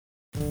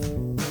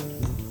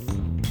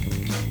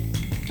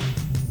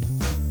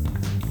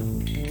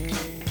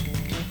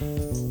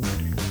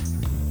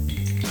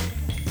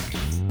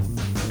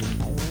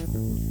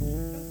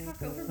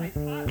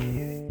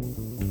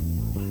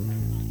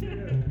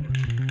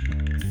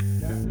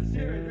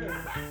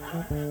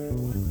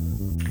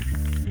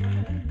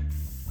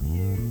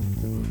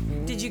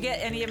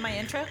any of my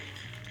intro?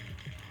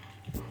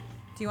 Do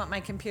you want my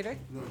computer?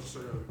 No, just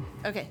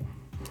Okay.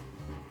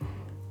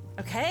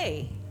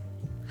 Okay.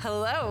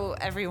 Hello,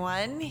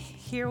 everyone.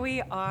 Here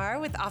we are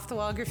with Off the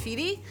Wall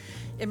Graffiti,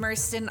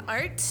 immersed in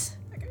art.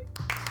 Okay.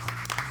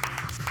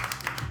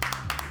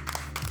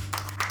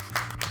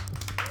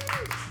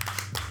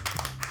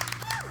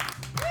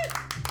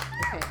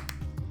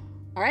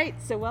 All right,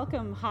 so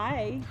welcome.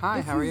 Hi.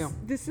 Hi, how are you?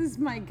 This is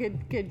my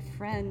good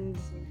friend.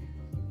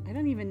 I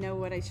don't even know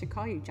what I should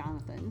call you,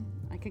 Jonathan.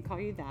 I could call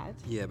you that.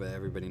 Yeah, but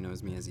everybody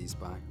knows me as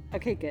E-Spy,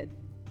 Okay, good.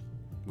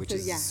 which So,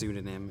 is yeah. a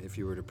pseudonym. If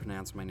you were to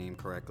pronounce my name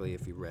correctly,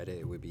 if you read it,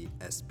 it would be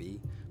SB.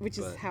 Which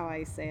is but how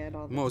I say it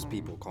all the most time.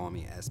 people call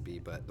me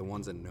SB, but the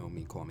ones that know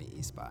me call me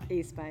E-Spy.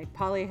 E-Spy.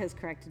 Polly has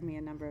corrected me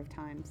a number of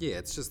times. Yeah,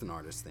 it's just an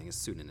artist thing. It's a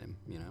pseudonym,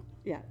 you know?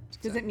 Yeah.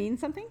 Does it mean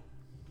something?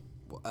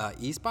 Well,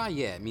 E-Spy,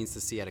 yeah, it means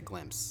to see at a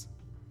glimpse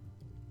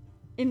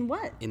In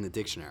what? in the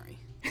dictionary.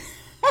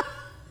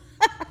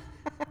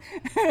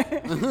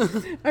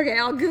 Okay,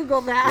 I'll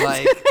Google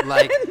that.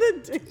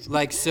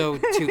 So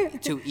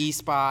to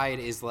E-Spy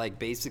is like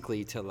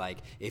basically to like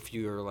if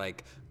you're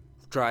like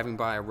driving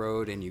by a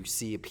road and you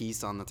see a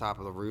piece on the top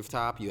of the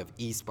rooftop, you have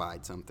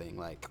E-Spied something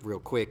like real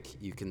quick.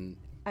 You can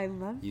I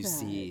love you that.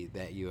 see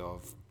that you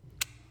have.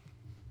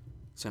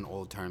 It's an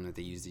old term that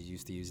they used to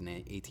use in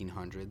the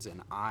 1800s,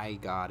 and I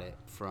got it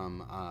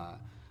from.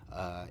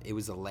 It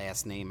was the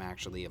last name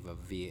actually of a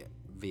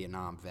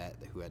Vietnam vet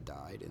who had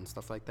died and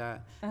stuff like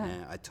that.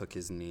 And I took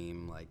his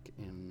name like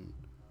in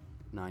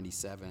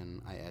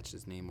 '97. I etched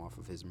his name off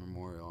of his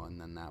memorial, and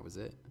then that was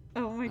it.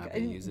 Oh my I've god.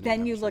 been And using it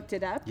then you ever looked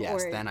since. it up?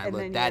 Yes, or, then I and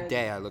looked then that you-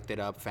 day. I looked it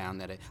up, found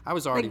that I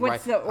was already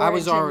what's the I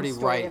was origin already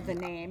story writing of the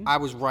name? I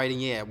was writing,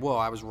 yeah. Well,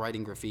 I was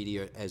writing graffiti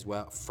as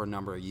well for a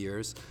number of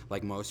years,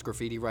 like most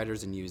graffiti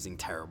writers, and using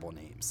terrible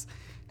names.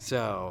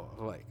 So,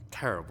 like,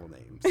 terrible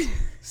names.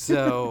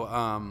 So,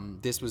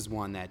 this was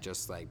one that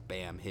just, like,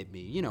 bam, hit me.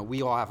 You know,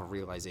 we all have a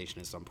realization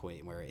at some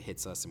point where it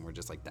hits us and we're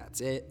just like,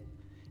 that's it.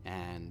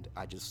 And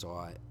I just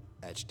saw it,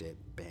 etched it,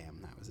 bam,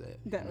 that was it.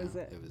 That You was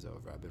know, it. It was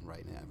over. I've been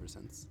writing it ever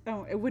since.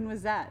 Oh, when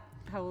was that?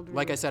 How old were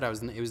Like you? I said, it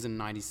was in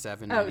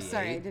 97, Oh, 98.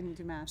 sorry, I didn't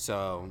do math.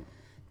 So,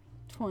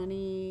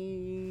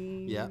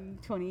 20 Yeah.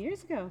 20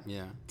 years ago.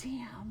 yeah.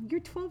 Damn, you're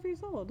 12 years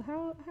old.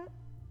 How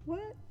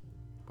what?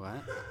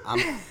 What?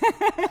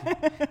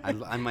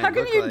 I might How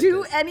can look you like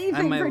do it. anything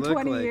I might for look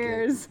 20 like it.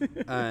 years?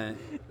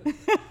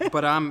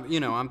 But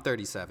I'm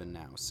 37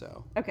 now,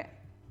 so. Okay.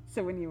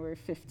 So when you were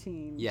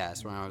 15.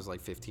 Yes, when I was like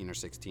 15 or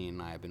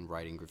 16, I had been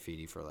writing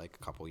graffiti for like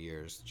a couple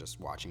years, just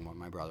watching what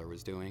my brother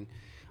was doing.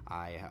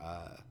 I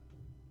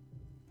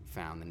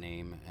found the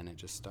name and it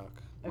just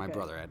stuck. My Okay.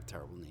 brother had a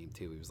terrible name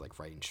too. He was like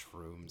writing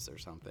shrooms or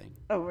something.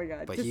 Oh my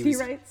god. But Does he was-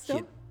 write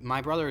still?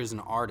 My brother is an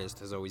artist,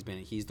 has always been.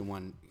 He's the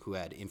one who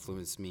had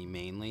influenced me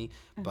mainly,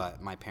 Uh-huh.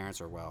 but my parents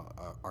are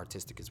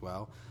artistic as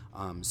well.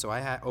 So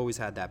I always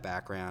had that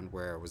background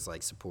where it was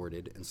like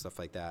supported and stuff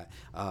like that.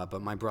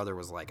 But my brother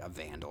was like a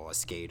vandal, a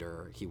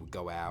skater. He would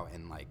go out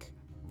and like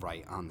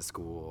write on the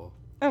school,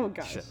 Oh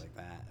gosh. shit like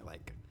that.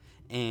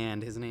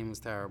 And his name was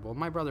terrible.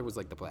 My brother was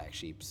like the black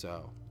sheep,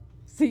 so.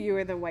 So you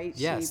were the white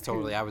sheep. Yes,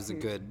 totally. who- I was a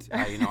who- good,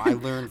 I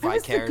learned I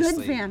was the good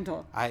vicariously.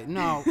 vandal. I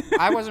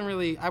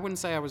wouldn't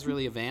say I was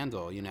really a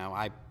vandal, you know.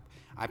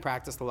 I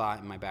practiced a lot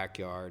in my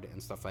backyard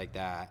and stuff like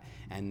that,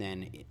 and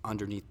then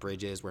underneath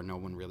bridges where no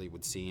one really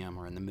would see them,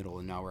 or in the middle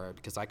of nowhere,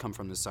 because I come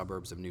from the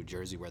suburbs of New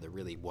Jersey where there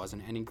really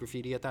wasn't any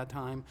graffiti at that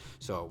time,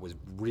 so it was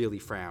really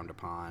frowned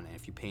upon, and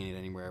if you painted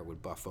anywhere, it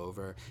would buff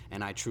over.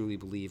 And I truly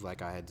believe,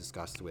 like I had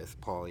discussed with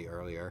Paulie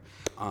earlier,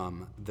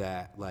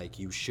 that like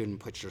you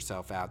shouldn't put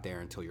yourself out there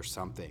until you're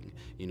something.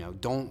 You know,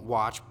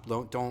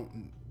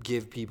 don't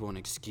give people an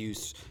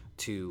excuse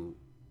to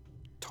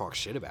talk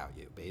shit about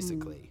you,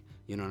 basically.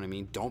 You know what I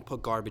mean? Don't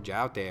put garbage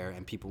out there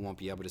and people won't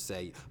be able to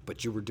say,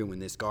 but you were doing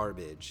this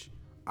garbage.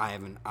 I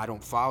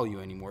don't follow you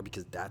anymore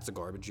because that's the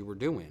garbage you were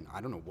doing.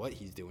 I don't know what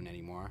he's doing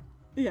anymore.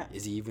 Yeah.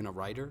 Is he even a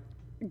writer?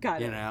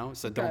 Got it. You know?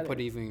 So Got don't put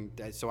it. even,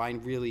 so I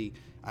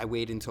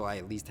waited until I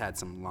at least had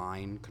some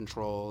line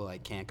control,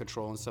 like can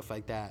control and stuff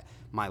like that.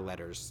 My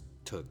letters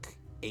took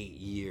 8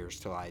 years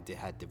till I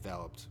had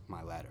developed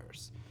my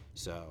letters.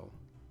 So,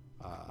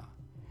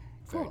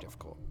 very Cool.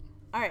 difficult.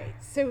 All right.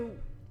 So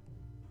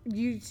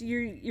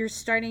you're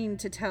starting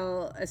to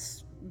tell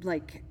us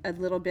like a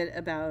little bit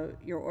about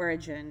your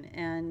origin,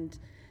 and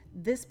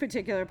this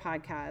particular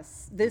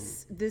podcast,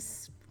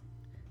 this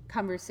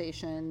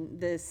conversation,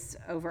 this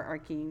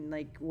overarching,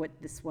 like what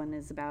this one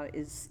is about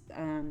is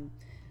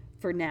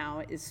for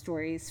now is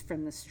stories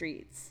from the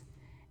streets.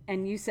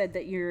 And you said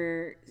that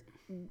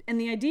and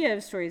the idea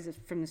of stories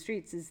from the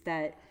streets is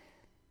that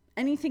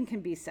anything can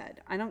be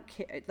said. I don't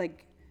care,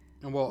 like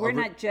Well, we're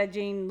not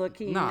judging,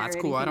 looking. No, or that's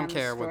cool. anything I on don't the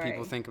care what story.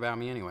 people think about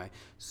me anyway.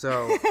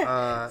 So,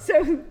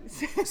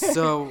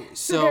 So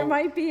so there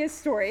might be a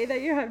story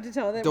that you have to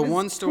tell that the was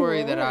one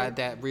story cool.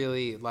 that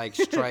really like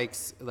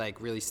strikes, like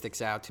really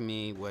sticks out to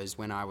me was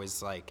when I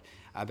was like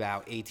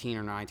about 18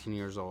 or 19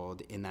 years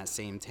old in that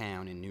same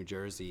town in New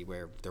Jersey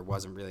where there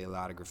wasn't really a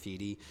lot of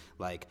graffiti.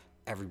 Like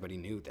everybody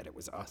knew that it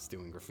was us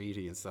doing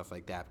graffiti and stuff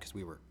like that because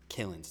we were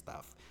killing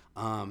stuff.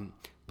 But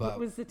What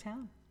was the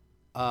town?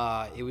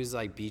 it was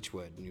like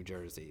Beechwood, New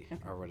Jersey,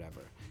 or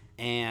whatever.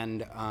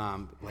 And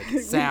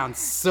it sounds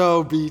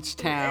so beach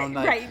town,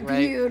 right,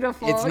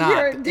 beautiful. It's not.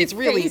 You're It's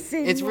really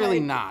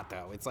defacing, not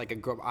though. It's like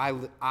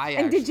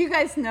And did you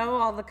guys know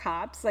all the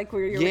cops? Like,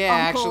 were your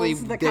uncles actually,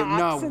 the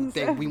cops and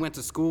stuff? we went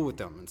to school with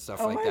them and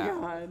stuff like my that.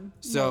 God.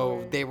 So No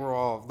way. they were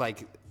all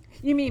like.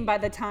 You mean by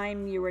the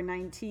time you were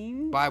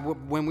 19?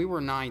 When we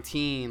were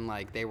 19,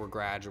 like they were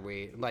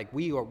graduating. Like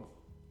we are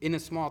in a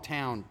small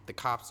town. The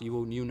cops,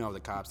 you know the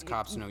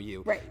cops know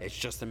you. Right. It's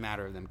just a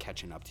matter of them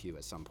catching up to you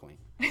at some point.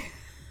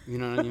 You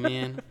know what I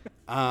mean?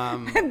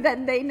 And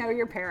then they know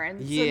your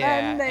parents.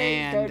 Yeah, and then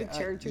they go to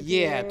church with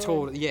you.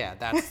 totally. Yeah,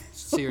 that's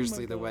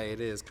seriously the way it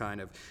is, kind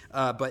of.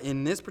 But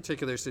in this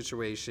particular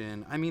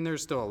situation, I mean,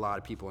 there's still a lot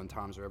of people in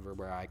Toms River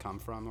where I come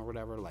from or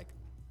whatever, like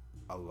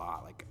a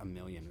lot, like 1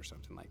 million or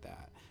something like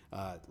that.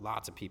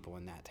 Lots of people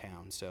in that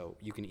town, so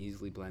you can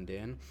easily blend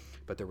in,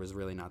 but there was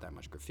really not that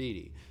much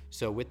graffiti.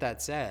 So with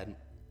that said,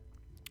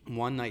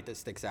 one night that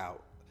sticks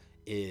out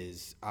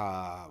is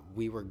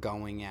we were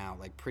going out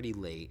like pretty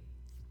late.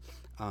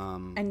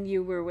 And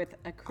you were with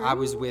a crew? I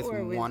was with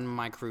one of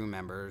my crew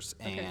members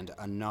and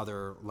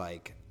another,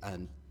 like a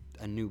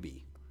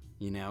newbie,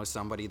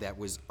 somebody that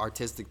was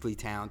artistically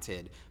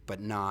talented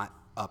but not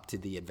up to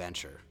the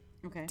adventure.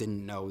 Okay.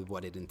 Didn't know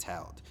what it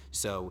entailed.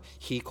 So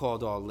he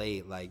called all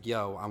late, like,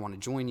 yo, I want to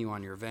join you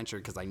on your adventure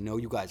because I know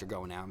you guys are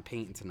going out and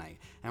painting tonight.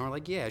 And we're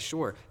like, yeah,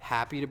 sure.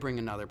 Happy to bring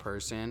another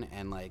person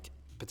and, like,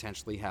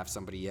 potentially have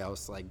somebody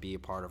else, like, be a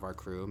part of our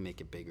crew and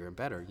make it bigger and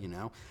better,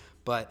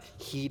 But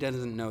he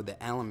doesn't know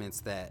the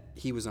elements that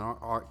he was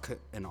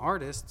an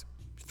artist,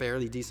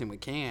 fairly decent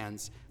with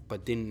cans,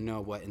 but didn't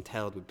know what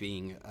entailed with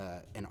being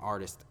an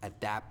artist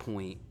at that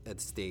point at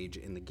the stage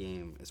in the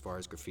game as far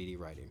as graffiti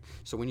writing.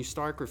 So when you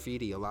start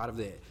graffiti, a lot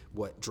of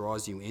what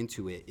draws you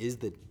into it is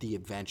the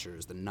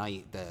adventures, the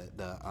night,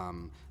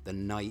 the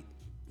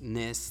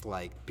nightness,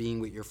 like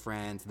being with your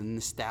friends, the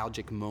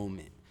nostalgic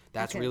moment.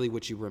 That's really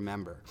what you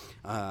remember.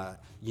 The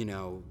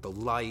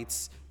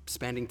lights,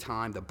 spending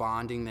time, the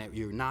bonding that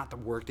you're not the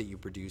work that you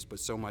produce, but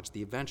so much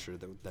the adventure,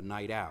 the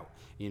night out,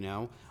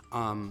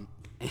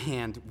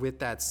 And with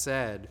that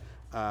said,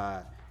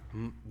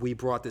 we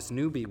brought this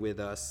newbie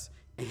with us,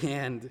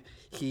 and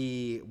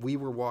we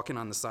were walking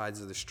on the sides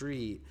of the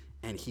street,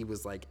 and he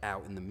was like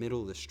out in the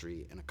middle of the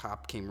street, and a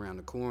cop came around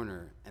the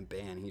corner, and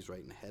bam, he's right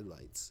in the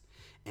headlights.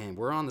 And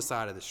we're on the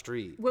side of the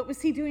street. What was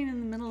he doing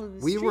in the middle of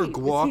the street? We were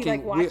walking. Was he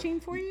like watching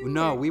for you?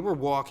 No, we were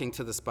walking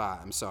to the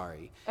spot. I'm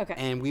sorry. Okay.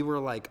 And we were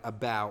like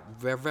about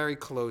very, very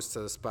close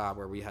to the spot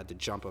where we had to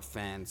jump a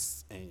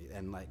fence and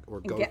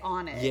get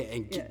on it. Yeah,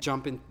 and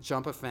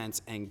jump a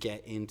fence and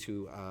get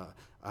into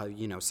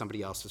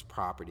somebody else's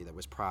property that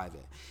was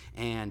private.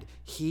 And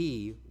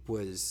he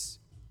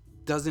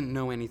doesn't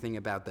know anything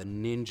about the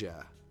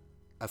ninja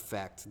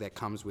effect that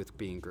comes with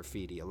being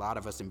graffiti. A lot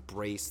of us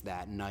embrace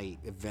that night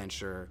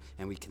adventure,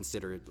 and we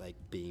consider it like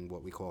being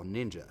what we call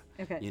ninja.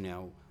 Okay.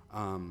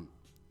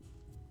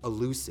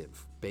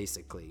 Elusive,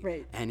 basically.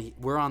 Right. And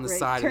we're on the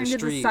side Turn of the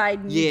street. To the side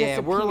and you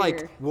disappear. We're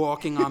like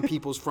walking on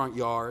people's front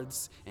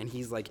yards, and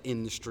he's like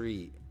in the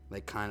street,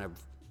 like kind of.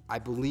 I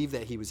believe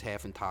that he was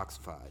half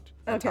intoxicated.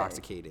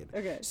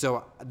 Okay.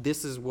 So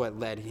this is what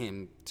led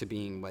him to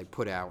being like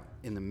put out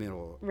in the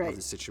middle of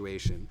the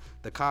situation.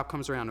 The cop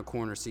comes around the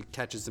corner,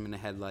 catches him in the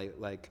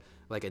headlight like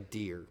a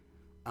deer.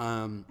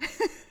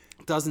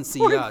 Doesn't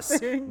see us.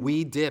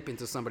 We dip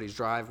into somebody's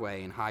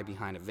driveway and hide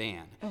behind a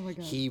van. Oh my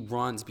God. He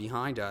runs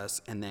behind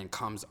us and then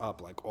comes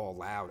up like all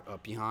loud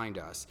up behind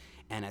us.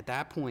 And at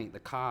that point, the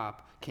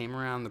cop came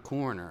around the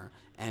corner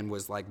and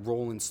was like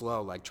rolling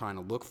slow, like trying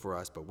to look for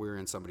us, but we're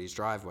in somebody's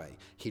driveway.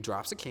 He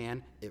drops a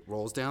can, it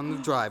rolls down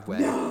the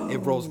driveway, it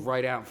rolls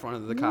right out in front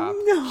of the cop.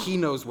 He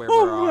knows where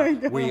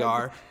we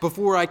are.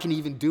 Before I can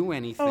even do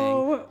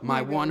anything,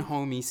 my one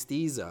homie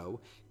Steezo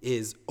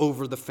is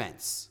over the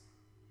fence.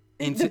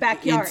 Into the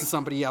backyard. Into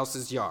somebody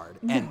else's yard.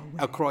 And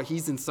across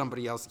he's in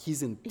somebody else.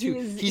 He's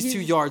 2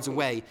 yards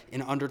away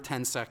in under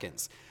 10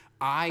 seconds.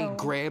 I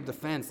grab the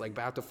fence, like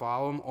about to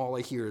follow him. All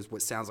I hear is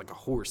what sounds like a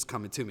horse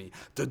coming to me.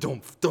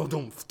 Da-dumph,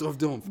 da-dumph,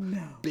 da-dumph.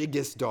 No.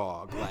 Biggest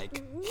dog,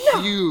 like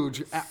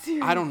huge.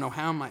 I don't know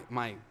how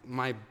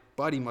my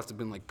buddy must have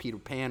been like Peter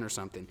Pan or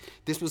something.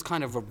 This was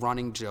kind of a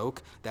running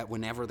joke that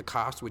whenever the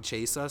cops would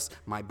chase us,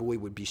 my boy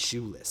would be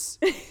shoeless.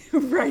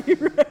 Right.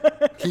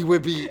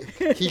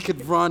 He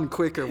could run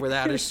quicker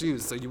without his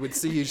shoes. So you would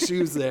see his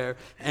shoes there,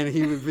 and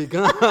he would be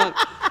gone.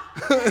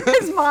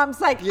 His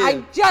mom's like,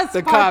 I just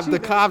the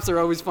cops are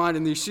always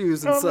finding these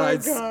shoes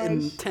inside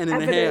in 10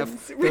 and a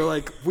half. They're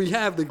like, we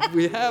have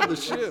the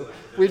shoe.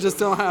 We just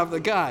don't have the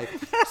guy.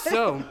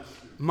 So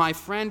my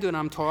friend that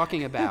I'm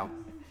talking about,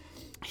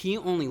 he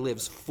only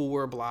lives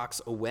 4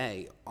 blocks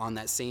away on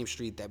that same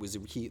street that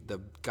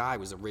the guy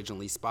was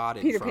originally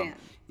spotted Peter from. Pan.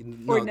 The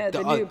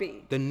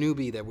newbie. The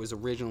newbie that was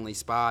originally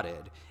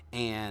spotted.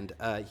 And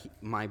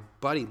my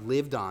buddy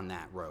lived on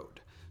that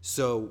road.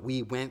 So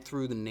we went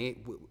through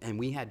and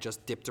we had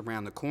just dipped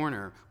around the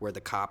corner where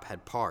the cop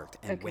had parked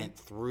and went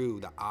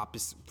through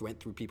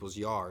people's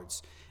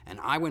yards. And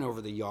I went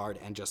over the yard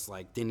and just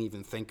like didn't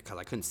even think, because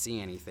I couldn't see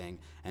anything,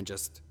 and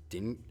just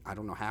I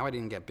don't know how I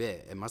didn't get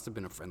bit. It must have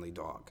been a friendly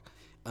dog.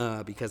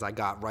 Because I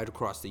got right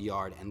across the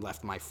yard and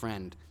left my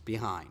friend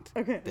behind,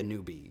 the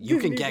newbie. You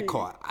can get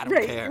caught. I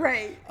don't care.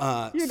 Right.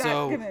 You're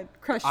so not gonna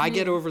crush I me.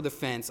 get over the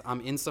fence. I'm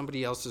in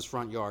somebody else's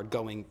front yard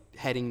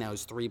heading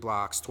those 3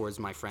 blocks towards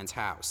my friend's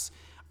house.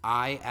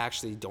 I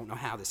actually don't know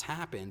how this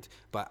happened,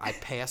 but I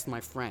passed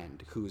my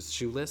friend who's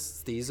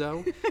shoeless,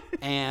 Stezo,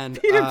 and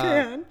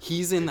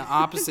he's in the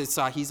opposite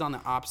side. He's on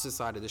the opposite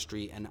side of the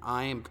street, and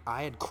I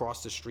had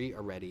crossed the street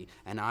already,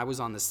 and I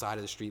was on the side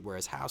of the street where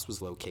his house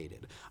was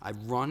located. I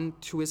run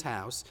to his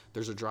house.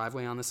 There's a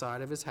driveway on the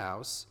side of his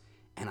house,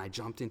 and I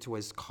jumped into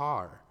his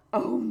car.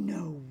 Oh,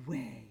 no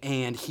way.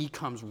 And he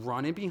comes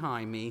running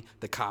behind me.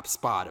 The cops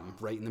spot him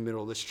right in the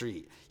middle of the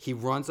street. He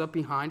runs up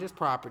behind his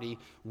property,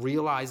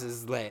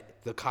 realizes that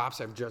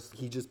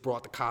he just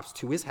brought the cops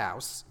to his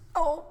house.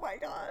 Oh my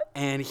God.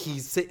 And he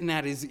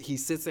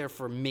sits there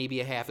for maybe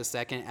a half a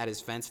second at his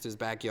fence to his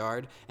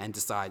backyard and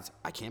decides,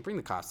 I can't bring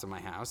the cops to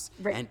my house.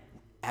 Right. And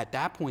at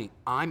that point,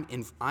 I'm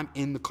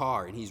in the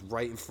car and he's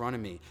right in front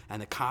of me. And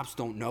the cops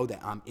don't know that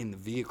I'm in the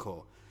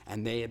vehicle.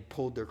 And they had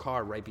pulled their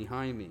car right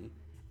behind me.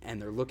 And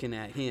they're looking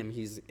at him.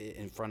 He's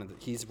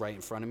right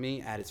in front of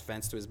me at his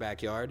fence to his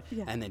backyard,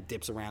 and then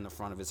dips around the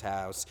front of his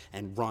house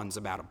and runs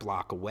about a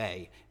block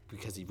away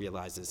because he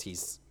realizes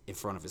he's in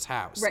front of his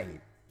house. Right.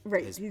 And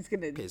Right. He's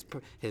gonna.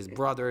 His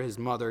brother, his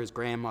mother, his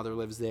grandmother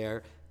lives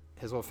there.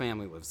 His whole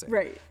family lives there.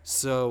 Right.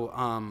 So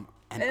And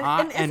isn't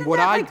that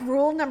like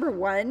rule number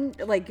 1?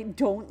 Like,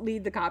 don't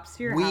lead the cops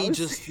to your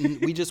house.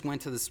 we just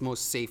went to this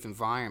most safe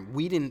environment.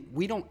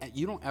 You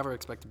don't ever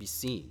expect to be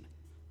seen.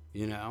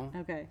 You know?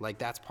 Okay. Like,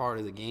 that's part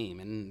of the game.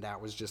 And that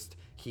was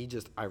he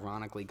just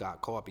ironically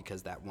got caught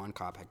because that one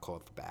cop had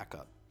called for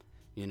backup,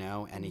 you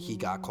know? And he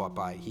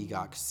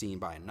got seen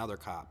by another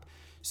cop.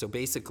 So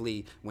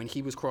basically, when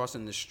he was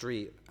crossing the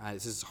street,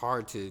 this is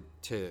hard to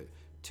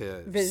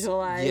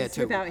visualize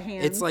without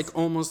hands. It's like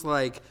almost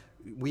like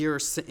we are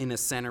in a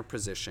center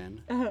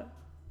position. Uh-huh.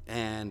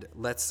 And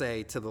let's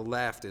say to the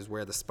left is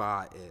where the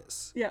spot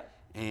is. Yeah.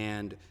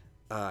 And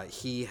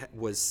he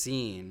was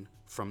seen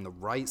from the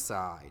right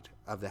side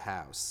of the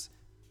house.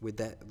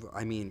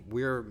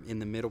 We're in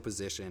the middle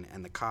position,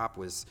 and the cop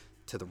was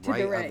to the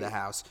right of the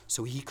house,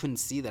 so he couldn't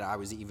see that I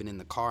was even in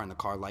the car, and the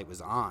car light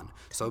was on.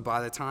 So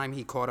by the time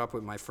he caught up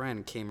with my friend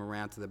and came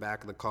around to the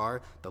back of the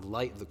car, the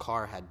light of the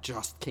car had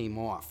just came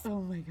off.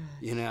 Oh my God.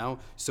 You know?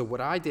 So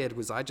what I did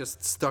was I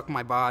just stuck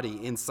my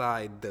body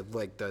inside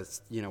where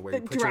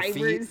you put your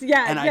feet.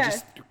 Yeah, and I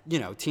just,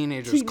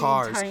 teenagers'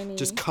 cars, tiny.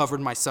 just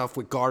covered myself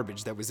with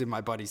garbage that was in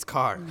my buddy's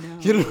car. No.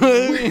 You know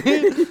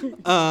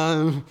what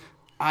I mean?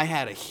 I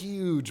had a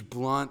huge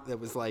blunt that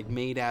was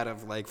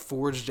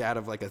forged out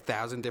of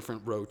 1,000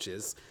 different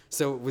roaches.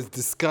 So it was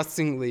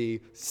disgustingly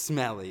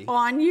smelly.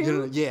 On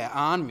you? Yeah,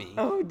 on me.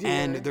 Oh, dear.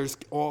 And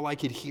all I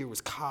could hear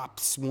was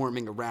cops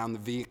swarming around the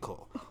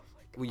vehicle. Oh,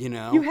 my God. You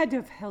know? You had to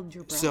have held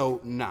your breath.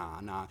 So,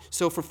 nah.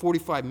 So for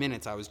 45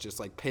 minutes, I was just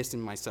pissing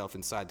myself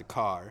inside the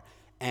car.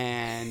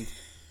 And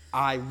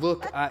I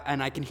look,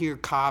 and I can hear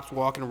cops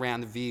walking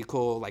around the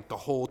vehicle the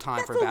whole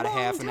time for about a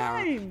half an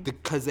hour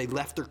because they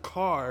left their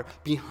car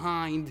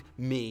behind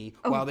me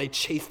while they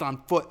chased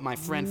on foot my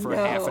friend for a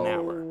half an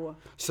hour.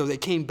 So they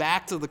came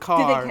back to the car.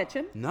 Did they catch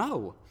him?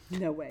 No.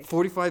 No way.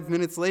 45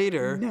 minutes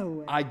later, no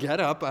way. I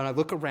get up and I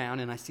look around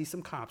and I see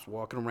some cops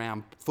walking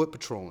around foot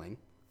patrolling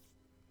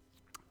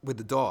with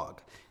the dog.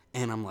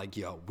 And I'm like,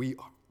 yo, we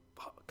are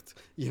fucked,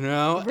 you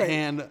know? Right.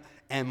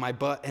 And my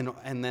butt,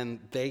 and then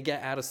they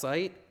get out of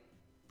sight.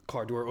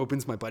 Car door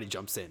opens, my buddy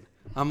jumps in.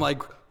 I'm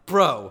like,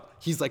 bro.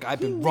 He's like, I've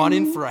been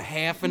running for a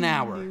half an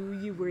hour. He knew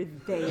you were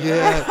there.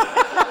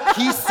 Yeah.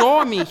 He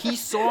saw me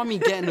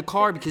get in the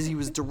car because he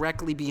was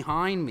directly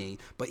behind me,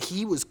 but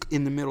he was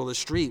in the middle of the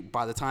street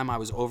by the time I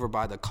was over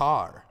by the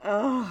car.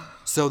 Oh.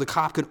 So the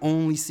cop could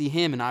only see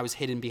him, and I was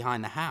hidden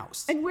behind the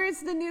house. And where's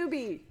the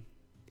newbie?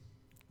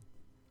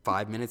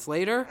 5 minutes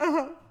later,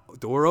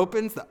 door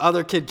opens, the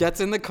other kid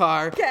gets in the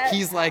car.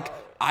 He's like,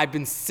 I've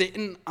been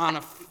standing on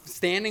a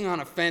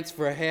fence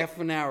for a half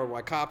an hour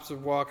while cops are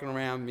walking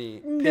around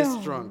me,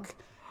 pissed drunk.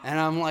 And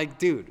I'm like,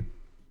 dude,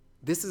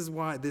 this is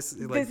why this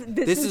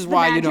is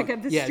why you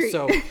don't. Yeah,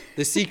 so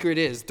the secret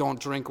is don't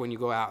drink when you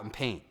go out and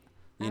paint.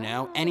 You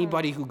know,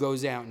 anybody who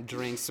goes out and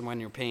drinks when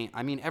you're paint.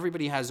 I mean,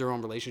 everybody has their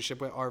own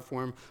relationship with art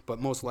form, but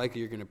most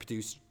likely you're going to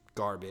produce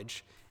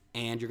garbage,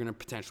 and you're going to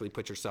potentially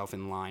put yourself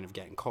in line of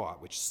getting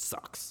caught, which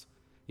sucks.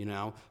 You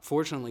know,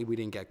 fortunately we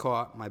didn't get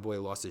caught. My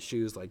boy lost his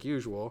shoes like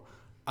usual.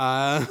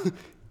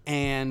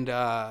 And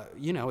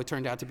it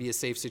turned out to be a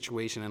safe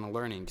situation and a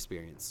learning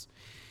experience.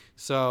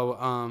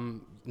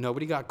 So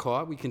nobody got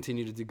caught. We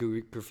continued to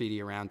do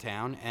graffiti around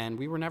town, and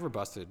we were never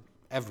busted,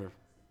 ever.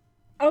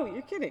 Oh,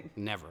 you're kidding.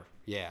 Never,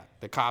 yeah.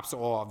 The cops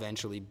all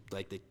eventually,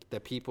 the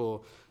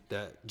people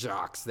the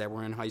jocks that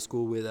were in high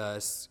school with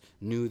us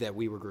knew that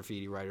we were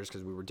graffiti writers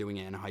because we were doing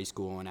it in high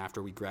school. And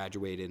after we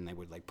graduated and they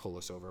would like pull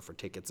us over for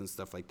tickets and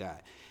stuff like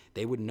that,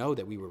 they would know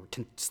that we were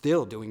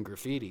still doing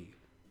graffiti.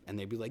 And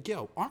they'd be like,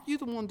 yo, aren't you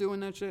the one doing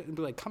that shit? And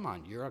be like, come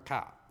on, you're a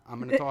cop. I'm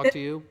going to talk to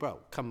you. Bro,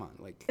 come on.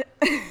 Like,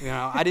 you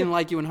know, I didn't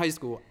like you in high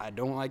school. I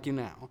don't like you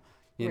now,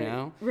 you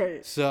know?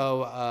 Right.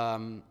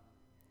 So,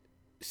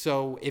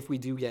 so if we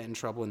do get in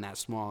trouble in that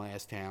small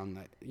ass town,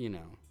 that, you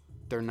know,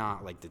 they're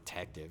not like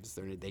detectives.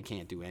 They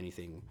can't do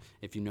anything.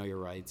 If you know your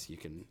rights, you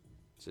can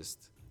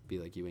just be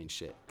like, you ain't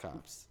shit,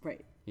 cops.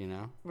 Right. You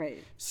know?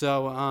 Right.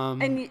 So,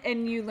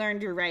 and you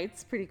learned your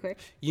rights pretty quick?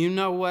 You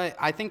know what?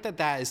 I think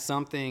that is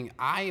something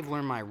I've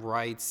learned my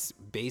rights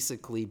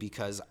basically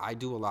because I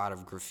do a lot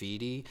of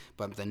graffiti,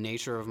 but the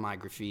nature of my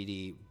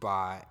graffiti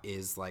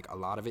is like a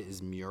lot of it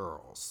is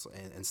murals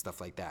and stuff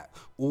like that.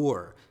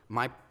 Or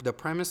the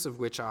premise of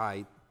which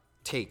I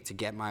take to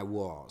get my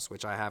walls,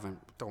 which I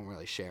don't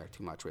really share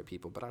too much with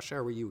people, but I'll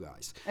share with you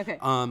guys. Okay.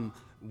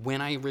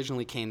 When I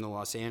originally came to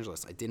Los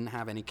Angeles, I didn't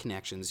have any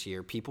connections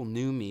here. People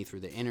knew me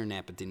through the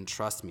internet, but didn't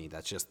trust me.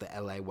 That's just the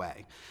LA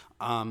way.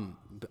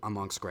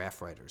 Amongst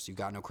graph writers, you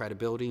got no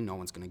credibility. No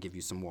one's going to give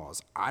you some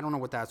walls. I don't know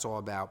what that's all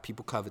about.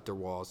 People covet their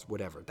walls,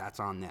 whatever.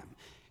 That's on them.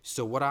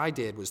 So what I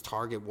did was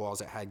target walls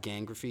that had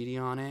gang graffiti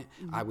on it.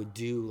 Mm-hmm. I would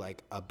do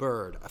like a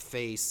bird, a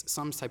face,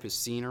 some type of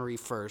scenery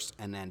first,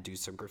 and then do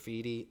some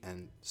graffiti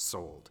and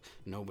sold.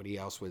 Nobody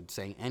else would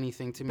say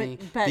anything to me.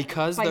 But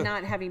because by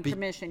not having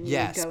permission, you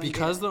would go and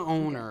because the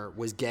owner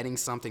was getting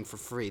something for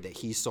free that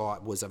he saw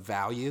was of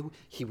value,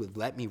 he would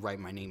let me write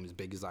my name as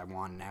big as I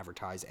want and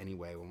advertise any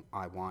way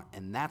I want.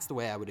 And that's the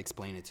way I would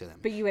explain it to them.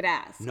 But you would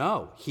ask.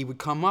 No, he would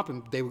come up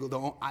and they would.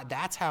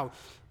 That's how.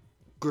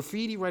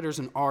 Graffiti writers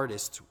and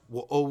artists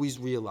will always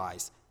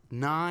realize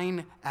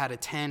 9 out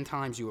of 10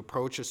 times you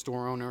approach a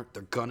store owner,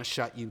 they're gonna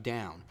shut you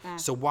down.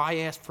 So why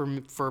ask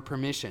for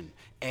permission?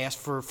 Ask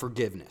for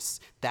forgiveness.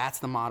 That's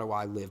the motto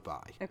I live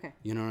by. Okay.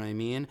 You know what I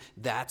mean?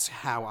 That's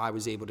how I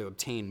was able to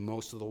obtain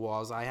most of the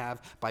walls I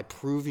have, by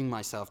proving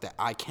myself that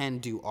I can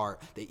do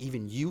art that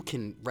even you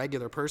can,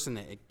 regular person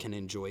that can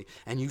enjoy.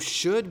 And you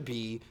should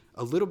be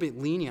a little bit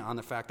lenient on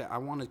the fact that I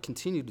want to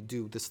continue to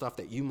do the stuff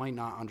that you might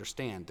not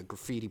understand, the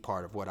graffiti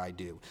part of what I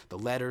do, the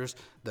letters,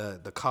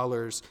 the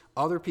colors.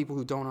 Other people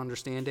who don't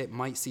understand it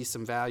might see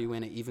some value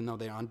in it, even though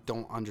they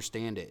don't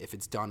understand it if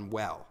it's done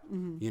well,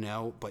 you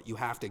know. But you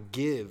have to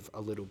give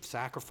a little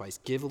sacrifice,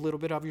 give a little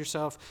bit of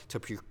yourself to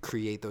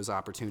create those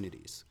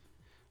opportunities,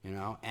 you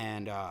know.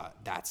 And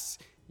that's,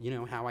 you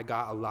know, how I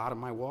got a lot of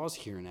my walls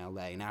here in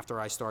LA. And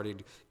after I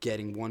started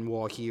getting one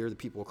wall here, the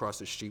people across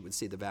the street would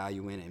see the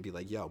value in it and be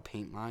like, yo,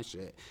 paint my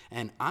shit.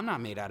 And I'm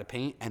not made out of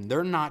paint, and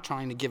they're not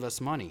trying to give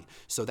us money.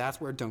 So that's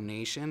where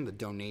the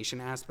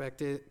donation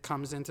aspect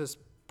comes into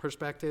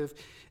perspective.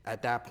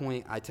 At that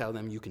point, I tell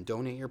them, you can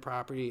donate your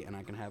property and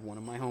I can have one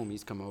of my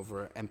homies come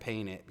over and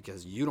paint it,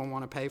 because you don't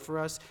want to pay for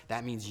us.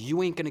 That means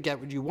you ain't going to get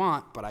what you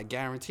want, but I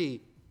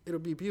guarantee it'll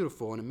be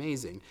beautiful and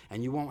amazing.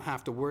 And you won't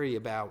have to worry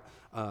about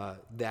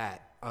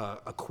that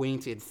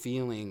acquainted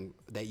feeling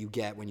that you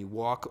get when you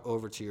walk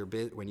over to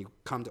when you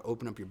come to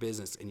open up your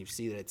business and you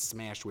see that it's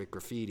smashed with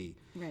graffiti.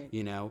 Right.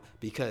 You know,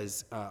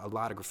 because a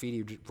lot of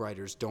graffiti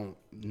writers don't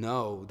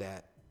know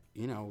that,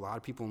 you know, a lot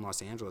of people in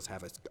Los Angeles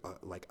have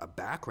a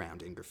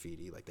background in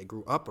graffiti, like they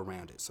grew up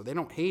around it. So they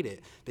don't hate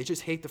it. They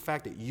just hate the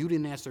fact that you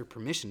didn't ask their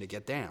permission to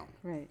get down.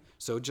 Right.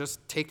 So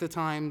just take the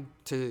time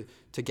to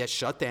get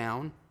shut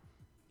down,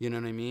 you know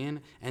what I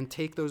mean? And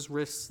take those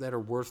risks that are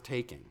worth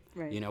taking.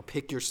 Right. You know,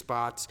 pick your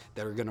spots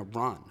that are going to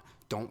run.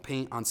 Don't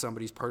paint on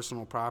somebody's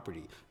personal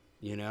property,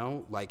 you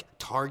know? Like,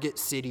 target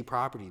city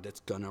property that's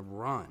going to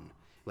run.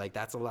 Like,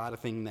 that's a lot of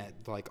thing that,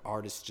 like,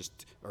 artists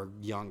or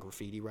young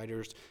graffiti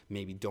writers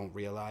maybe don't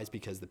realize,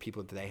 because the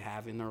people that they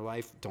have in their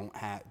life don't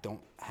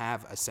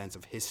have a sense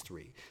of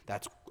history.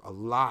 That's a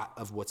lot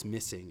of what's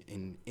missing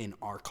in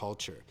our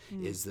culture,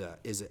 is a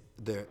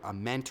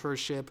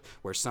mentorship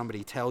where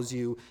somebody tells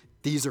you,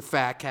 these are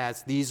fat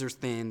cats, these are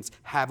thins,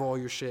 have all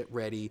your shit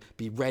ready,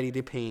 be ready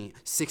to paint,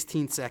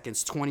 16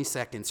 seconds, 20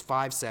 seconds,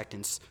 5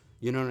 seconds,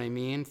 you know what I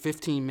mean?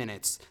 15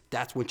 minutes,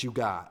 that's what you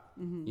got,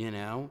 you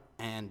know?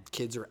 And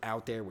kids are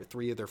out there with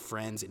 3 of their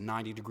friends in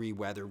 90-degree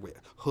weather with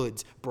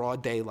hoods,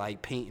 broad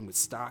daylight, painting with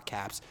stock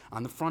caps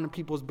on the front of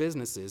people's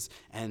businesses.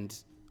 And,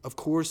 of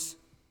course,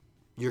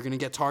 you're going to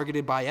get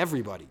targeted by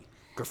everybody.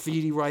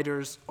 Graffiti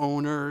writers,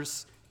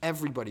 owners,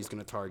 everybody's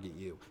going to target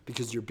you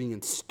because you're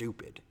being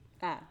stupid.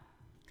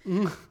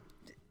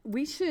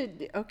 We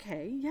should,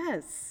 okay,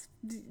 yes.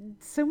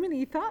 So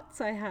many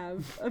thoughts I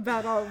have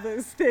about all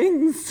those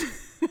things.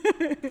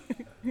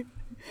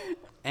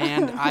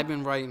 And I've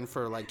been writing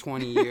for like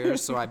 20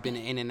 years, so I've been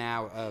in and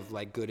out of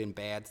like good and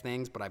bad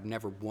things, but I've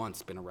never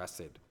once been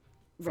arrested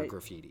for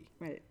graffiti.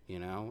 Right. You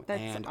know?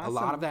 That's and awesome. A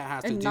lot of that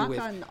has to and do knock with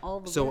on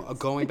all the so words.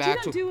 going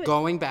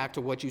back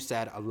to what you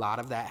said, a lot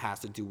of that has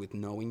to do with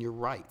knowing your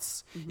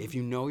rights. If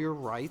you know your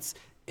rights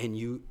and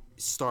you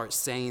start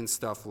saying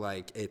stuff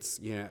like it's,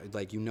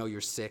 like,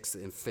 your sixth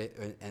and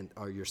fifth,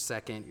 or your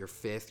second, your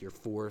fifth, your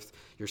fourth,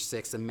 your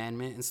Sixth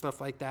Amendment and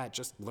stuff like that,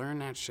 just learn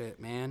that shit,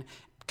 man.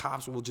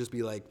 Cops will just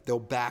be like, they'll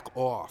back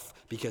off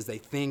because they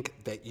think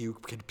that you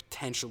could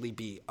potentially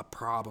be a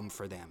problem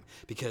for them.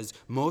 Because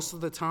most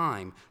of the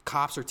time,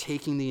 cops are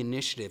taking the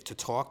initiative to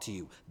talk to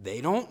you.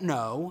 They don't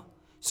know.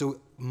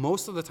 So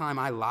most of the time,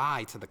 I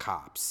lie to the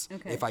cops.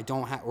 Okay. If I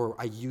don't have, or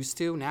I used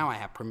to. Now I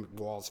have permit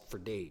walls for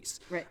days.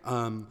 Right.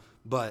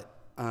 But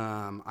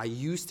I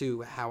used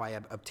to, how I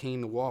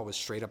obtained the wall was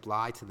straight up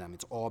lie to them.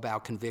 It's all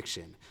about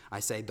conviction. I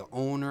say the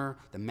owner,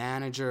 the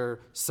manager,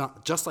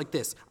 just like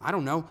this. I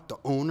don't know, the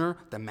owner,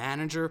 the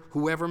manager,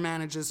 whoever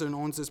manages and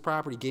owns this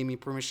property gave me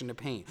permission to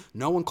paint.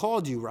 No one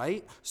called you,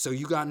 right? So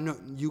you got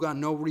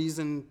no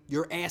reason.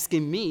 You're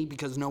asking me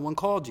because no one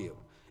called you.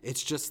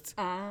 It's just,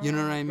 you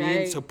know what I mean?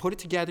 Right. So put it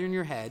together in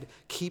your head.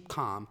 Keep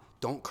calm.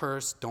 Don't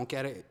curse. Don't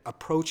get it.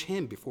 Approach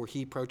him before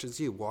he approaches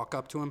you. Walk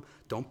up to him.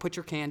 Don't put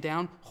your can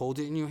down. Hold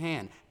it in your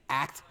hand.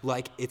 Act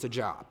like it's a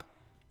job.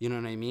 You know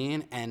what I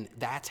mean? And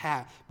that's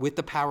how, with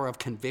the power of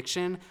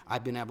conviction,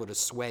 I've been able to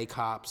sway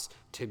cops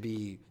to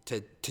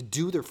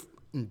do their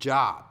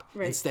job.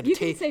 Right. Instead You of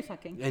can say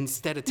fucking.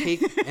 Instead of take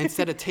the This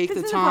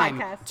is a time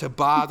podcast. to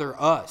bother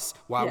us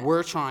while Yeah.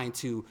 we're trying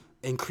to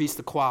increase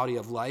the quality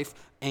of life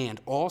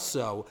and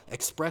also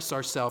express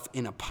ourselves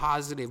in a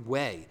positive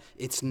way.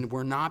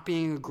 We're not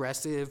being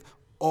aggressive.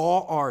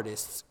 All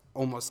artists,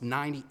 almost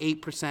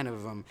 98%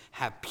 of them,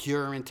 have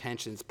pure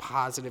intentions,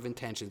 positive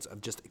intentions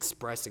of just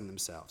expressing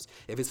themselves.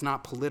 If it's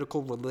not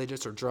political,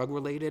 religious, or drug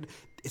related,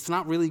 it's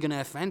not really going to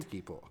offend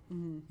people.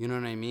 Mm-hmm. You know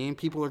what I mean?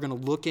 People are going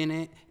to look at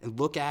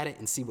it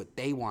and see what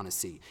they want to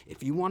see.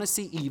 If you want to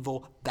see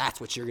evil, that's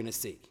what you're going to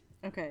see.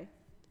 Okay.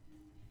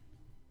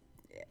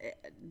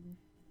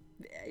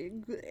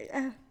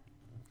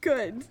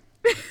 Good.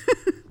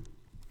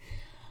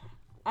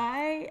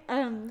 I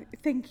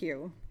thank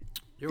you.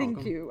 You're Thank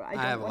welcome. you. I don't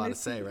have a lot wanna to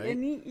say, see right?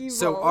 Any evil.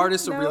 So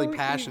artists are really No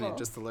passionate, evil.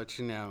 just to let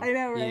you know. I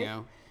know, right? You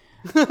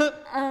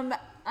know?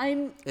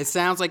 I'm It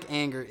sounds like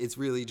anger. It's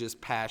really just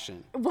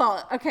passion.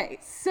 well. Okay,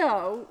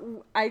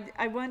 so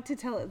I want to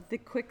tell the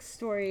quick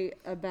story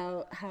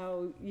about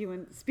how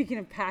speaking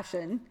of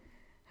passion,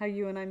 how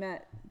you and I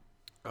met.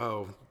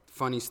 Oh,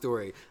 funny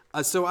story.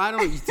 So I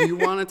don't. Do you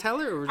want to tell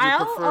it, or would you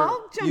I'll- prefer?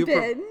 I'll jump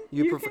in.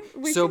 You You prefer.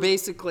 can- we So can-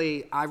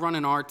 basically, I run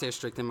an art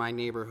district in my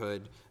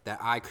neighborhood that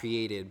I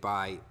created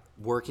by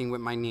working with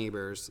my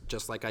neighbors.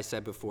 Just like I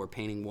said before,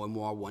 painting one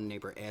wall. One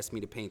neighbor asked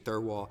me to paint their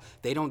wall.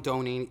 They don't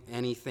donate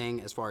anything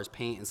as far as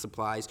paint and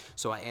supplies,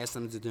 so I asked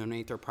them to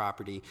donate their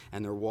property,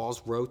 and their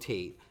walls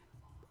rotate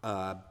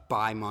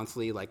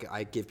bi-monthly. Like,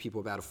 I give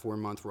people about a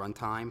 4-month run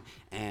time,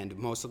 and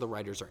most of the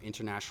writers are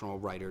international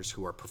writers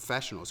who are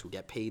professionals who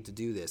get paid to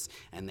do this,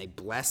 and they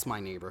bless my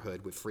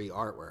neighborhood with free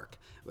artwork.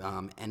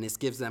 And this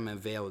gives them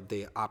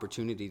the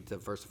opportunity to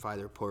diversify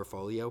their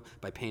portfolio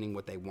by painting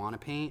what they want to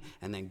paint,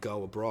 and then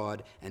go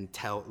abroad and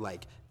tell,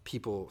 like,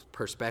 people's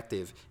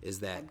perspective is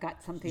that I've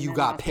got something you in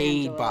got Los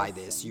paid by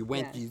Angeles, this. and- You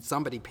went. yeah.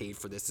 Somebody paid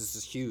for this. This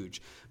is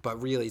huge.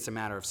 But really, it's a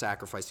matter of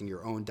sacrificing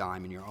your own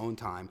dime and your own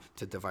time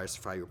to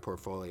diversify your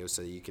portfolio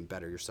so that you can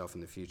better yourself in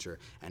the future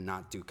and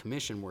not do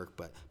commission work,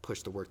 but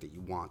push the work that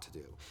you want to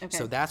do. Okay.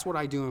 So that's what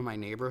I do in my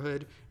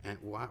neighborhood. And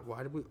why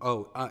did we?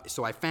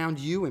 So I found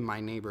you in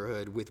my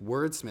neighborhood with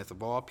Wordsmith,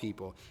 of all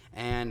people.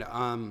 And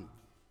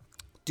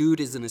dude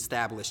is an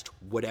established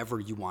whatever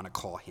you want to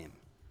call him.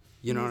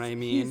 You know what I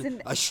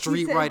mean? A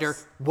street writer,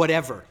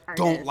 whatever.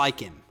 Don't artist. like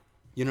him.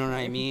 You know what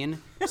I mean?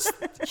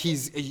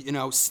 He's,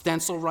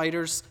 stencil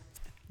writers,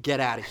 get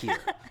out of here.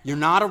 You're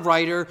not a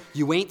writer.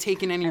 You ain't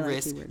taking any like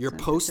risks. keywords, You're so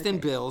it's posting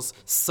okay. bills.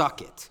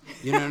 Suck it.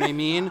 You know what I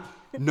mean?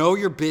 Know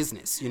your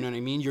business. You know what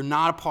I mean? You're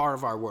not a part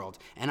of our world.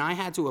 And I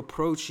had to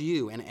approach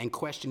you and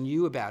question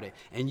you about it.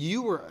 And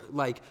you were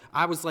like,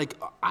 I was like,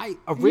 I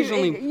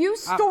originally. You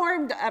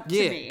stormed up to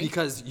Yeah, me.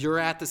 because you're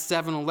at the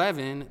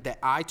 7-Eleven that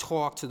I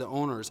talk to the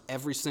owners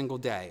every single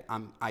day.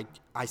 I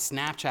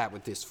Snapchat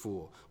with this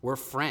fool. We're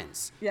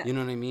friends. Yeah. You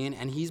know what I mean?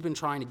 And he's been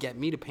trying to get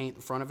me to paint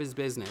the front of his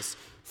business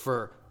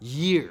for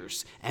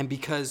years. And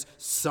because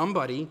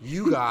somebody,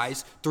 you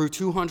guys, threw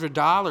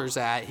 $200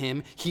 at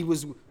him, he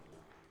was.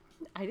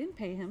 I didn't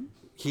pay him.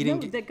 He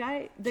didn't No,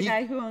 get- the he-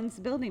 guy who owns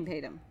the building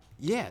paid him,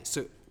 Yeah,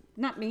 so.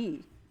 not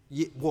me.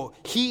 Yeah, well,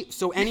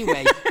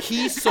 anyway,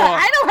 he saw.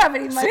 I don't have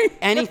any money.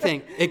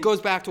 Anything. It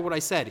goes back to what I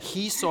said.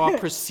 He saw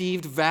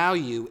perceived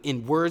value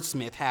in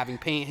Wordsmith having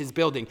paint his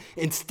building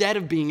instead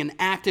of being an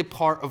active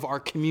part of our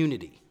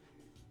community.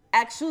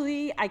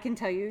 Actually, I can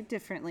tell you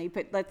differently,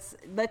 but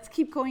let's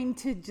keep going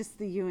to just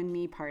the you and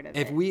me part of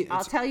it.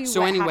 I'll tell you. So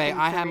what anyway,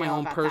 happened I for have my real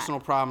own about personal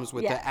that. problems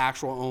with Yeah. the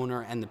actual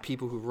owner and the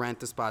people who rent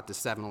the spot, the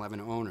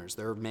 7-Eleven owners.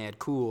 They're mad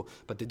cool,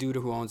 but the dude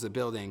who owns the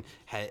building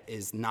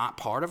is not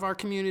part of our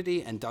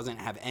community and doesn't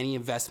have any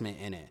investment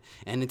in it.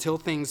 And until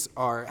things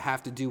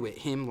have to do with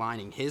him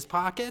lining his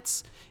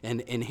pockets and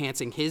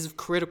enhancing his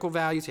critical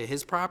value to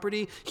his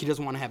property, he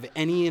doesn't want to have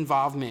any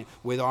involvement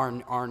with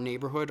our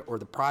neighborhood or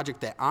the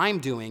project that I'm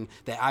doing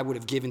that I would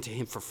have given to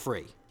him for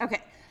free. Okay.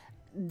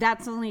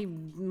 that's only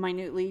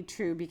minutely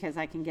true because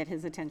I can get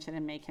his attention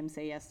and make him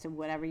say yes to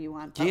whatever you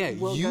want. But Yeah,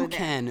 we'll you go there.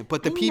 can.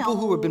 But the I people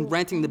who have been know,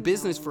 renting the I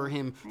business know, for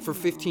him I for know,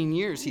 15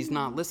 years, he's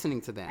not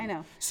listening to them. I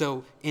know.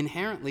 So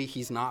inherently,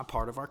 he's not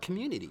part of our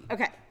community.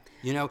 Okay.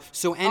 You know,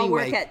 so I'll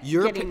work anyway, at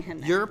getting him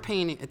there. you're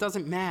painting. It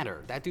doesn't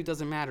matter. That dude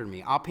doesn't matter to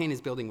me. I'll paint his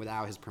building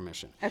without his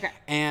permission. Okay.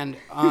 And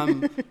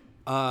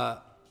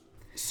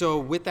so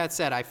with that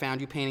said, I found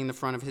you painting the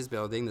front of his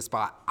building, the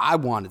spot I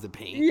wanted to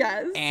paint.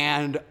 Yes.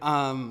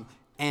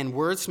 And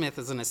Wordsmith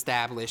is an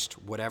established,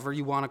 whatever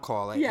you want to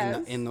call it,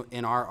 Yes.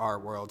 in our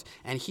art world.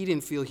 And he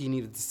didn't feel he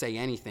needed to say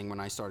anything when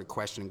I started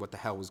questioning what the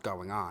hell was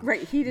going on.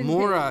 Right, he didn't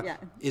Maura think-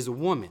 yeah. is a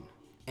woman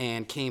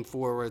and came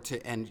forward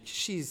and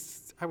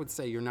she's, I would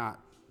say you're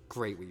not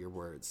great with your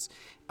words.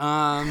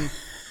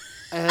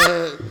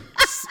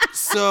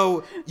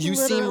 So you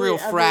seem Literally real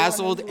everyone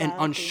frazzled is and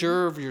laughing.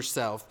 unsure of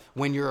yourself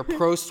when you're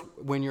approached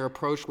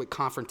with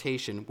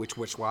confrontation, which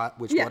Yes,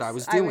 what I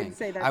was I would doing.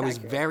 say that's I was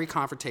accurate. very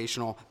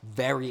confrontational,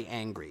 very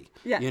angry.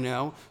 Yeah. You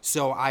know?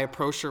 So I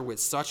approached her with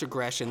such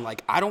aggression,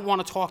 like, I don't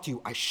want to talk to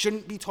you. I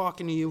shouldn't be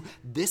talking to you.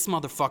 This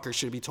motherfucker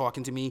should be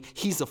talking to me.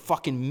 He's a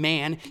fucking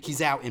man.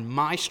 He's out in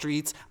my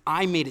streets.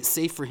 I made it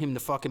safe for him to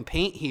fucking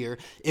paint here.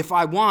 If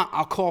I want,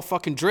 I'll call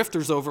fucking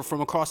drifters over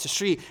from across the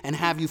street and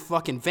have you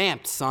fucking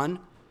vamped, son.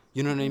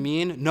 You know what I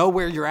mean? Know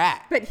where you're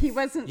at. But he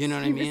wasn't. You know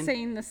what he I mean? was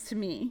saying this to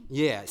me.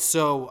 Yeah,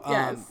 so,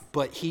 Yes.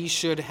 but he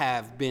should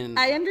have been.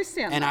 I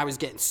understand And that. I was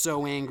getting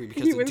so angry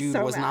because He the was dude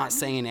so was mad. not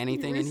saying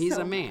anything, He and was he's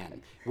so a man.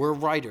 mad. We're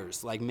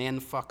writers, like, man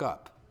the fuck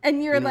up.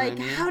 And you're You know what like,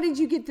 I mean? how did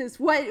you get this?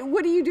 What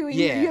are you doing?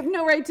 Yeah. You have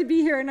no right to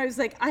be here. And I was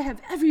like, I have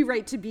every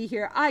right to be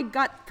here. I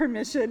got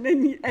permission.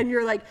 And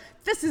you're like,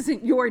 this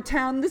isn't your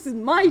town. This is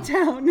my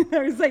town. And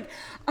I was like,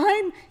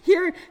 I'm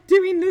here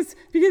doing this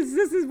because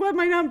this is what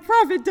my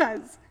nonprofit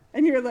does.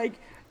 And you're like,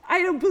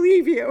 I don't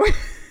believe you.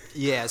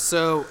 Yeah,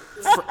 so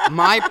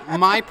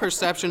my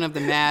perception of the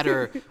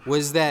matter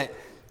was that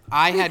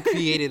I had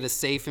created a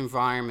safe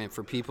environment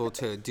for people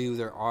to do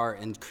their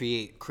art and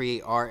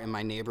create art in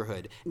my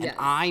neighborhood, and Yes.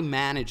 I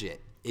manage it.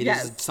 It is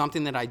Yes.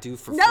 something that I do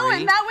for No,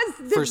 free and that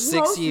was the for 6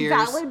 most years.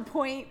 valid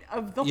point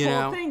of the You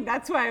whole know, thing.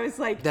 That's why I was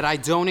like, That I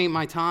donate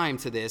my time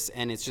to this,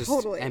 and it's just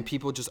Totally. and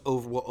people just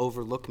will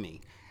overlook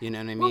me. You know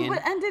what I well, mean?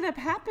 what ended up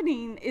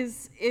happening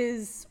is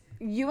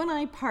you and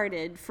I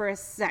parted for a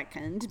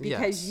second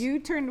because Yes. you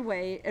turned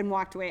away and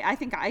walked away. I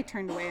think I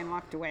turned away and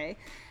walked away.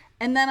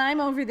 And then I'm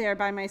over there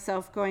by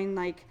myself going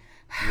like,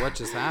 What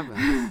just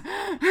happened?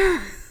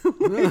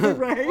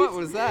 right? What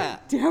was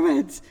that? Damn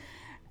it.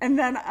 And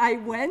then I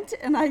went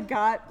and I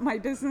got my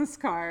business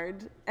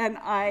card and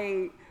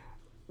I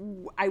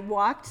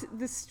walked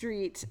the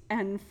street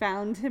and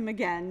found him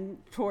again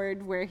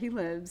toward where he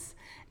lives.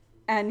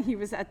 And he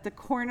was at the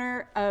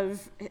corner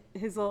of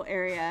his little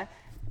area.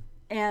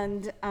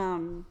 And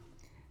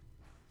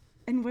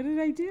what did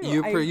I do?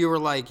 You were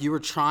like, you were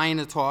trying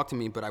to talk to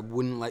me, but I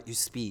wouldn't let you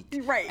speak.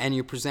 Right. And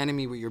you presented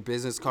me with your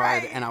business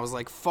card, Right. and I was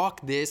like,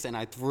 fuck this, and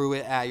I threw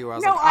it at you. I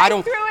was No, like, I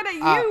don't. threw it at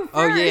you Oh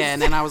first. yeah,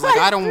 and then I was like,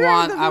 I don't threw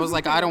want. the I was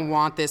like, business I don't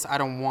want this. I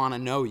don't want to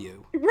know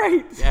you.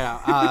 Right.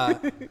 Yeah.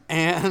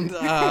 And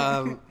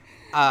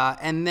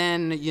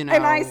then you know.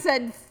 And I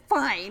said,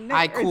 fine.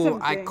 I or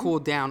something.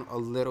 cooled down a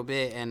little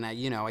bit, and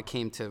I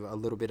came to a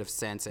little bit of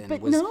sense, and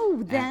But was. no,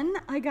 and- then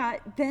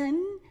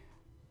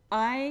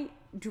I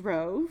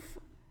drove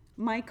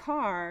my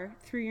car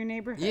through your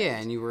neighborhood. Yeah,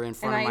 and you were in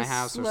front of my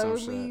house or some I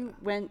slowly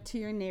shit. went to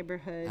your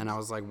neighborhood. And I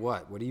was like,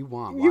 what? What do you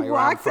want? Why You are you out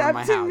in walked front of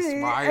up my to house?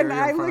 me, Why are and you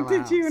I in front of looked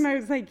my at you, house? and I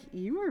was like,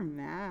 "You were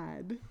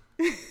mad."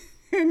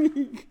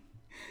 And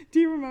do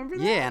you remember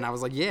that? Yeah, and I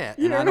was like, yeah,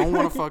 and You're I don't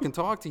want right. to fucking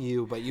talk to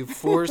you, but you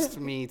forced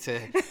me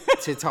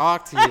to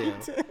talk to you.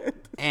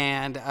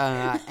 And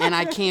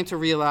I came to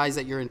realize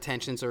that your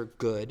intentions are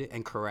good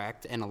and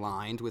correct and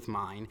aligned with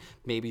mine.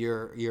 Maybe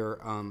your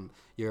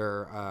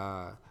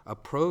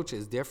approach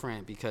is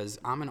different because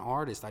I'm an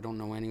artist. I don't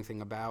know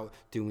anything about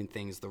doing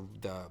things the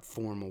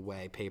formal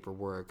way,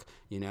 paperwork,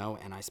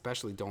 and I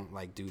especially don't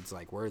like dudes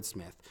like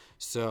Wordsmith.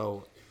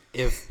 So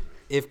if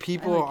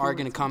people are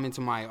going to come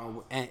into my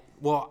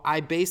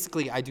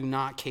I do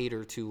not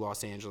cater to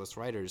Los Angeles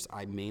writers.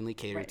 I mainly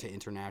cater to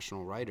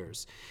international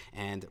writers.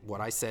 And what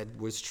I said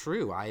was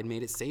true. I had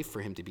made it safe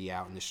for him to be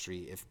out in the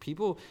street.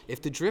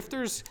 If the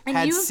drifters And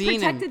had you have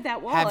seen him, protected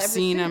that wall ever him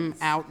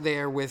since. out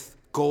there with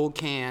gold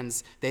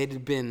cans, they'd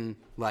have been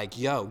like,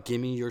 yo, give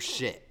me your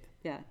shit.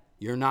 Yeah.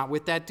 You're not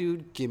with that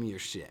dude? Give me your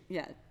shit.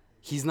 Yeah.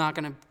 He's not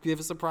going to give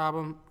us a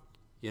problem.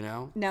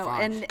 No,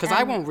 because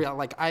I won't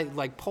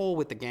poll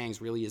with the gangs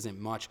really isn't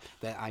much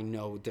that I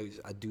know there's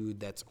a dude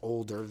that's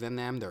older than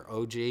them, they're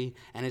OG,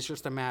 and it's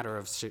just a matter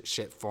of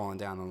shit falling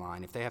down the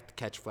line. If they have to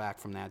catch flack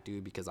from that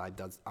dude because I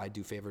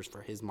do favors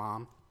for his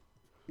mom,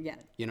 Yeah.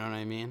 you know what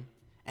I mean?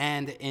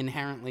 And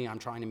inherently, I'm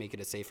trying to make it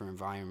a safer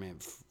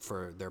environment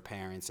for their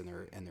parents and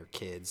their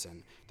kids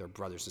and their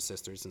brothers and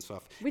sisters and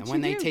stuff. Which and when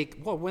you they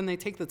do.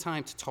 take the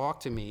time to talk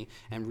to me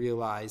and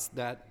realize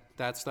that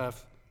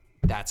stuff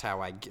That's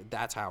how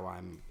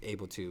I'm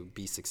able to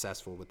be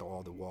successful with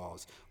all the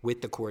walls,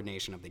 with the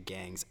coordination of the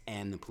gangs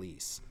and the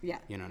police. Yeah.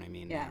 You know what I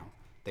mean? Yeah. Now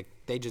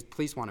they just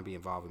police want to be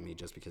involved with me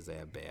just because they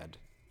have bad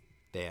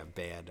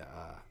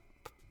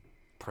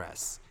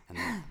press, and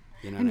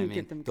you know what I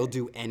mean? They'll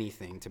do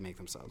anything to make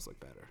themselves look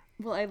better.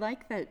 Well, I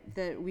like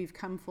that we've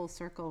come full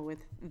circle with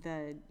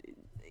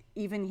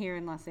even here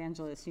in Los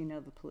Angeles,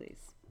 the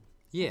police.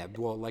 Yeah,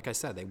 well, like I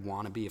said, they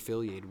want to be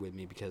affiliated with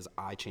me because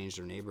I changed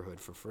their neighborhood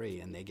for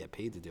free, and they get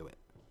paid to do it.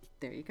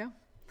 There you go.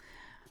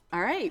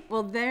 All right.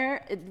 Well,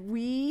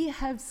 we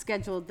have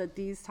scheduled that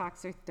these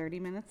talks are 30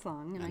 minutes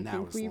long, and I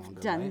think we've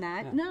done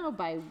that. Yeah. No,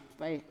 by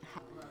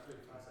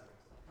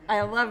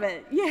I love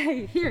it.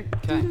 Yay! Here,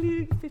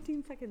 okay.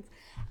 15 seconds.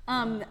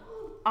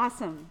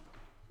 Awesome.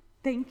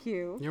 Thank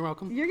you. You're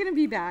welcome. You're gonna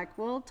be back.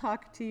 We'll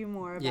talk to you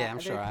more about I'm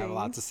sure I have a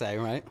lot to say,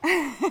 right?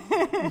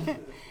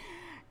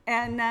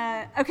 And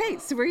okay,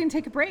 so we're gonna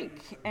take a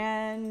break,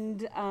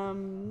 and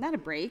not a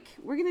break.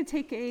 We're gonna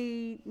take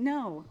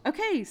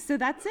Okay, so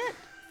that's it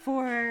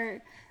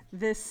for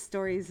this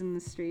Stories in the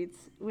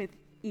Streets with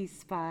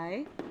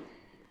eSpy.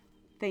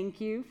 Thank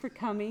you for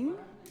coming,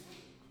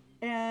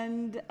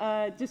 and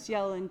just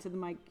yell into the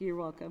mic. You're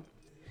welcome.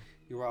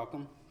 You're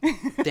welcome.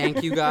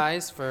 Thank you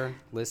guys for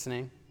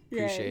listening.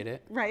 Appreciate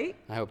it. Right.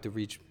 I hope to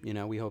reach.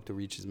 We hope to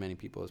reach as many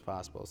people as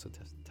possible. So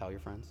tell your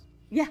friends.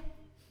 Yeah.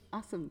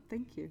 Awesome.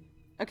 Thank you.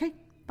 Okay,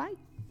 bye.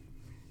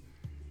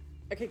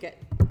 Okay, good.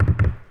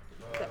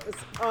 That was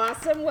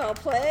awesome. Well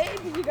played.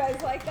 Did you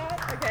guys like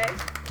that? Okay.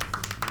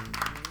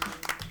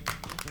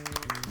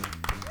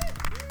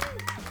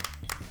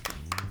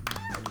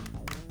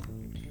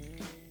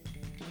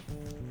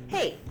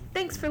 Hey,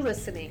 thanks for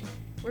listening.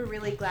 We're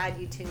really glad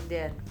you tuned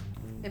in.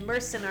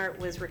 Immersed in Art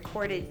was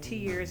recorded 2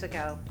 years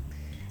ago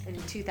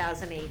in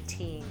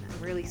 2018.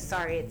 I'm really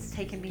sorry it's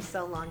taken me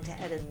so long to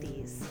edit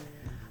these.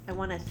 I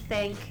want to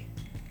thank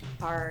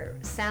our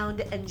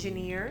sound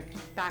engineer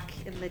back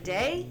in the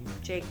day,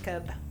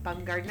 Jacob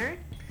Baumgardner.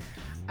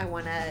 I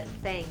want to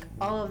thank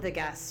all of the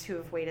guests who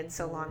have waited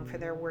so long for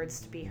their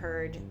words to be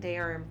heard. They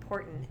are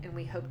important, and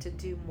we hope to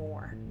do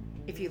more.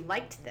 If you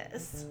liked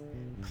this,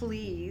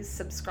 please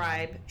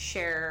subscribe,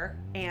 share,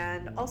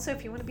 and also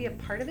if you want to be a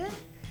part of it,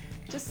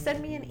 just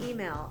send me an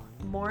email,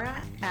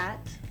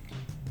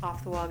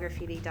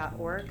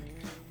 maura@offthewallgraffiti.org,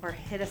 or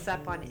hit us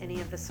up on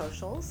any of the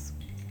socials.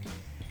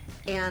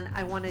 And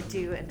I want to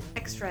do an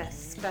extra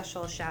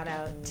special shout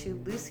out to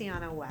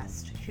Luciano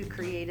West, who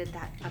created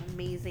that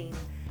amazing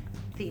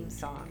theme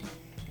song.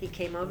 He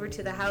came over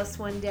to the house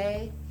one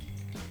day,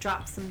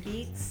 dropped some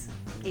beats.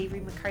 Avery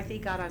McCarthy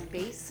got on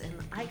bass, and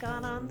I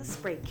got on the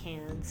spray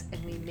cans,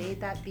 and we made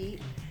that beat.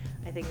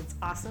 I think it's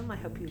awesome. I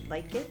hope you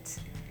like it.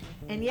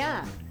 And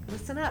yeah,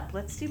 listen up.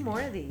 Let's do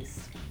more of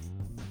these.